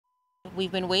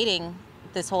We've been waiting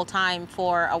this whole time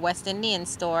for a West Indian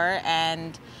store,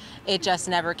 and it just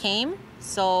never came.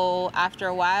 So after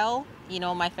a while,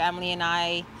 my family and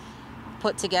I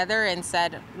put together and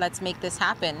said, let's make this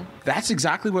happen. That's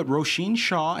exactly what Roisin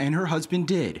Shaw and her husband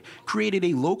did. Created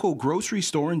a local grocery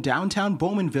store in downtown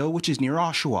Bowmanville, which is near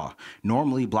Oshawa.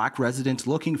 Normally, Black residents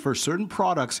looking for certain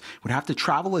products would have to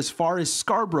travel as far as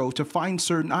Scarborough to find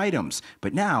certain items,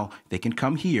 but now they can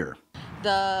come here.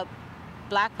 The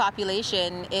Black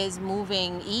population is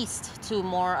moving east to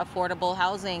more affordable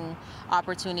housing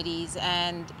opportunities,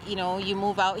 and you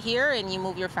move out here and you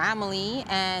move your family,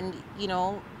 and you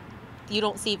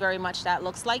don't see very much that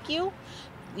looks like you.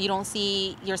 You don't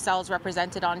see yourselves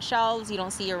represented on shelves. You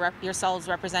don't see yourselves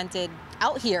represented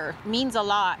out here. It means a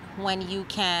lot when you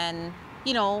can,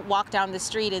 walk down the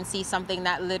street and see something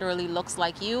that literally looks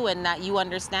like you and that you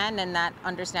understand and that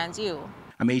understands you.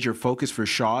 A major focus for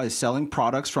Shaw is selling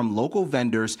products from local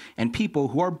vendors and people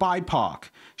who are BIPOC.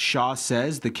 Shaw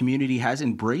says the community has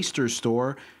embraced her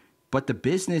store, but the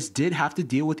business did have to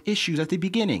deal with issues at the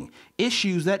beginning,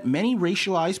 issues that many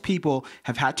racialized people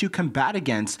have had to combat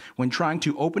against when trying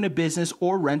to open a business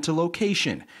or rent a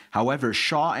location. However,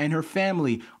 Shaw and her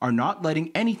family are not letting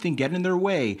anything get in their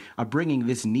way of bringing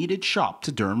this needed shop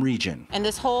to Durham Region. And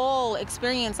this whole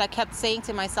experience, I kept saying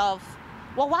to myself,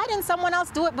 well, why didn't someone else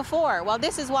do it before? Well,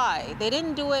 this is why. They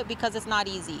didn't do it because it's not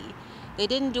easy. They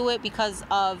didn't do it because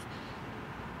of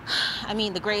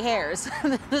the gray hairs,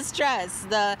 the stress,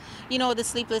 the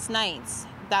sleepless nights.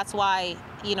 That's why,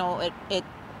 it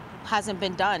hasn't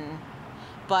been done.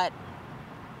 But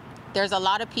there's a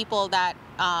lot of people that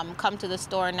come to the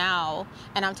store now,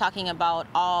 and I'm talking about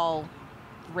all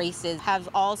races, have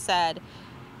all said,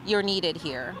 you're needed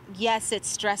here. Yes, it's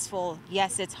stressful.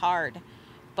 Yes, it's hard,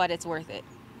 but it's worth it.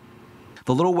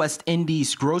 The Little West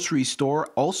Indies grocery store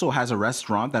also has a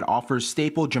restaurant that offers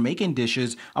staple Jamaican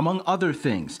dishes, among other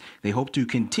things. They hope to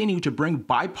continue to bring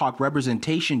BIPOC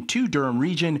representation to Durham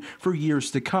Region for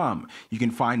years to come. You can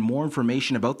find more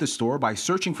information about the store by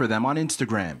searching for them on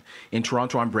Instagram. In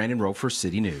Toronto, I'm Rowe for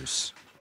City News.